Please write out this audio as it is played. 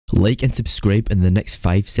Like and subscribe in the next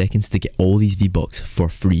 5 seconds to get all these V-Bucks for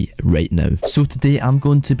free right now. So today I'm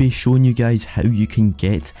going to be showing you guys how you can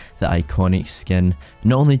get the Ikonik skin.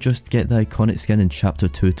 Not only just get the Ikonik skin in Chapter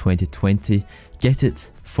 2 2020, get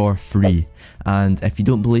it for free. And if you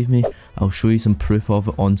don't believe me, I'll show you some proof of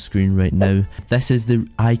it on screen right now. This is the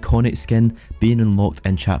Ikonik skin being unlocked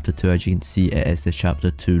in Chapter 2. As you can see, it is the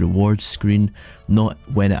Chapter 2 rewards screen, not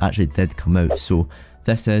when it actually did come out. So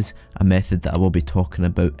this is a method that I will be talking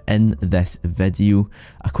about in this video.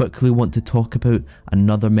 I quickly want to talk about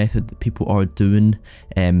another method that people are doing,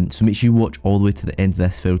 so make sure you watch all the way to the end of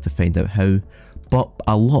this video to find out how. But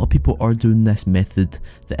a lot of people are doing this method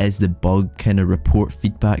that is the bug kind of report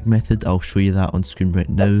feedback method. I'll show you that on screen right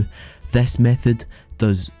now. This method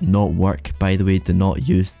does not work, by the way. Do not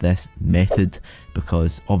use this method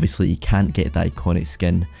because obviously you can't get that Ikonik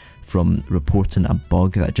skin from reporting a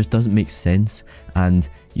bug. That just doesn't make sense, and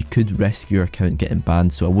you could risk your account getting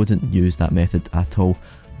banned, so I wouldn't use that method at all.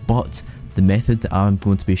 But the method that I'm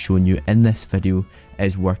going to be showing you in this video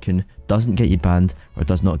is working, doesn't get you banned or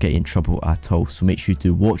does not get you in trouble at all. So make sure you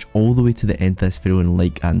do watch all the way to the end of this video and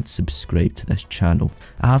like and subscribe to this channel.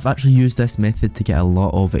 I have actually used this method to get a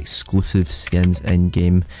lot of exclusive skins in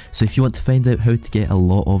game. So if you want to find out how to get a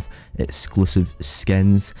lot of exclusive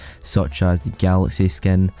skins such as the Galaxy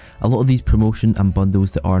skin, a lot of these promotion and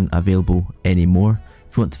bundles that aren't available anymore,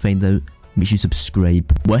 if you want to find out, make sure you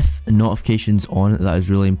subscribe with notifications on. That is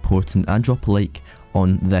really important, and drop a like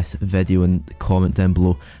on this video and comment down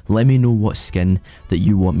below. Let me know what skin that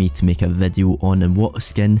you want me to make a video on and what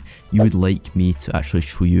skin you would like me to actually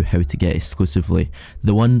show you how to get exclusively.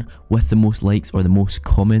 The one with the most likes or the most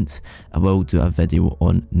comments I will do a video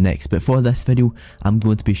on next. But for this video I'm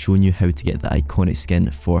going to be showing you how to get the Ikonik skin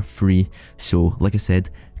for free. So like I said,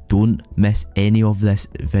 don't miss any of this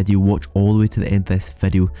video. Watch all the way to the end of this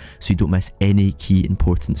video so you don't miss any key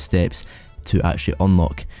important steps to actually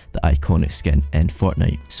unlock the Ikonik skin in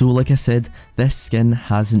Fortnite. So like I said, this skin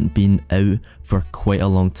hasn't been out for quite a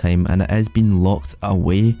long time and it has been locked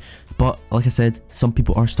away. But like I said, some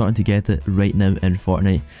people are starting to get it right now in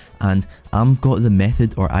Fortnite, and I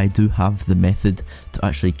do have the method to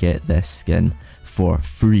actually get this skin for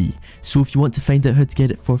free. So if you want to find out how to get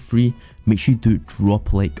it for free, make sure you do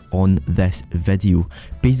drop a like on this video.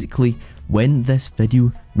 Basically, when this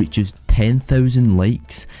video reaches 10,000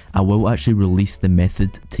 likes, I will actually release the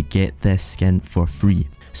method to get this skin for free.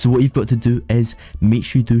 So what you've got to do is make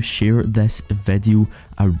sure you do share this video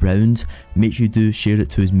around. Make sure you do share it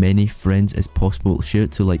to as many friends as possible. Share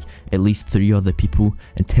it to like at least 3 other people,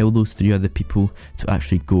 and tell those 3 other people to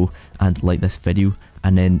actually go and like this video,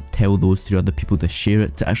 and then tell those 3 other people to share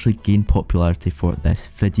it to actually gain popularity for this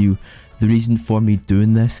video. The reason for me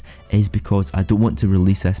doing this is because I don't want to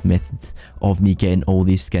release this method of me getting all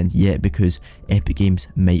these skins yet, because Epic Games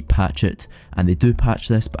might patch it, and they do patch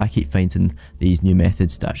this, but I keep finding these new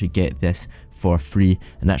methods to actually get this for free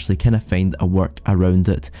and actually kind of find a work around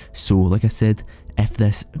it. So like I said, if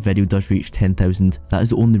this video does reach 10,000, that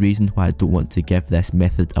is the only reason why I don't want to give this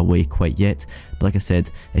method away quite yet. But like I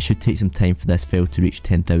said, it should take some time for this video to reach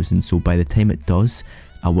 10,000, so by the time it does,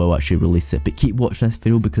 I will actually release it. But keep watching this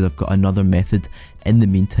video because I've got another method in the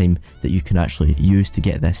meantime that you can actually use to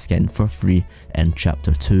get this skin for free in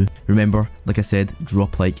Chapter 2. Remember, like I said,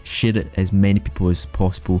 drop a like, share it as many people as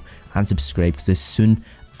possible, and subscribe, because as soon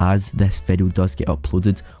as this video does get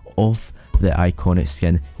uploaded of the Ikonik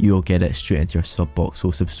skin, you'll get it straight into your sub box. So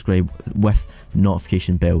subscribe with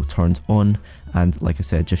notification bell turned on, and like I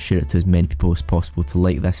said, just share it to as many people as possible to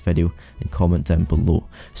like this video and comment down below.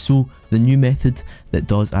 So the new method that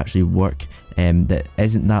does actually work, that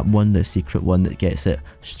isn't that one, the secret one that gets it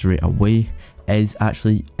straight away, is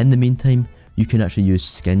actually, in the meantime, you can actually use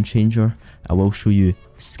skin changer. I will show you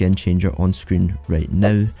skin changer on screen right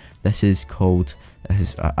now. This is called,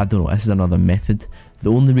 I don't know, this is another method.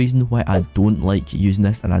 The only reason why I don't like using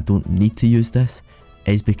this and I don't need to use this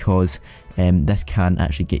is because this can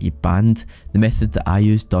actually get you banned. The method that I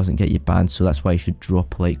use doesn't get you banned, so that's why you should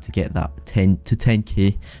drop a like to get that 10 to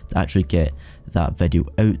 10k to actually get that video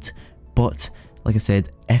out. But like I said,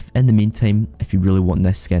 if in the meantime, if you really want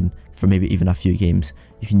this skin for maybe even a few games,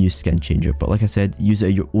 you can use skin changer. But like I said, use it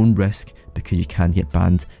at your own risk because you can get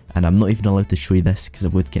banned, and I'm not even allowed to show you this because I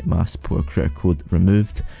would get my supporter creator code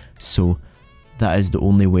removed. So that is the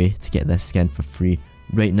only way to get this skin for free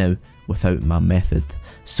right now without my method.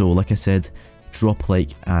 So like I said, drop a like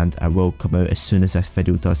and I will come out as soon as this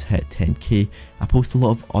video does hit 10k. I post a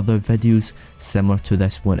lot of other videos similar to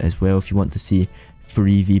this one as well. If you want to see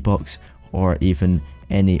free V-Bucks or even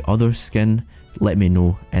any other skin, let me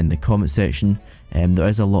know in the comment section. There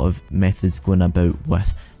is a lot of methods going about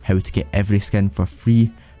with how to get every skin for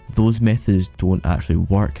free. those methods don't actually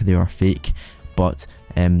work, they are fake, but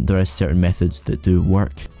there is certain methods that do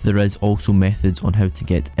work. There is also methods on how to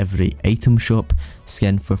get every item shop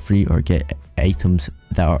skin for free, or get items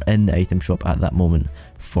that are in the item shop at that moment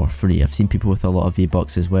for free. I've seen people with a lot of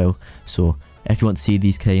V-Bucks as well, so if you want to see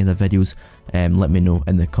these kind of videos, let me know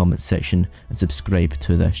in the comments section and subscribe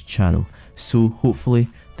to this channel. So hopefully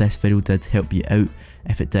this video did help you out.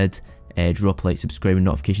 If it did, drop a like, subscribe, and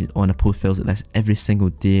notifications on. I post videos like this every single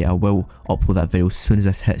day. I will upload that video as soon as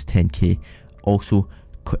this hits 10k. Also,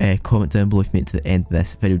 comment down below if you made it to the end of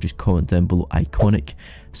this video. Just comment down below Ikonik.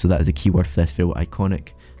 So that is a keyword for this video, Ikonik.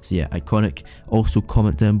 So yeah, Ikonik. Also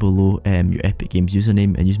comment down below your Epic Games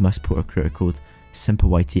username and use my supporter creator code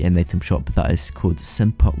SIMPAYT in the item shop. That is code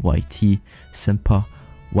SIMPAYT,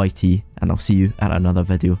 SIMPAYT, and I'll see you at another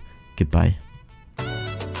video. Goodbye.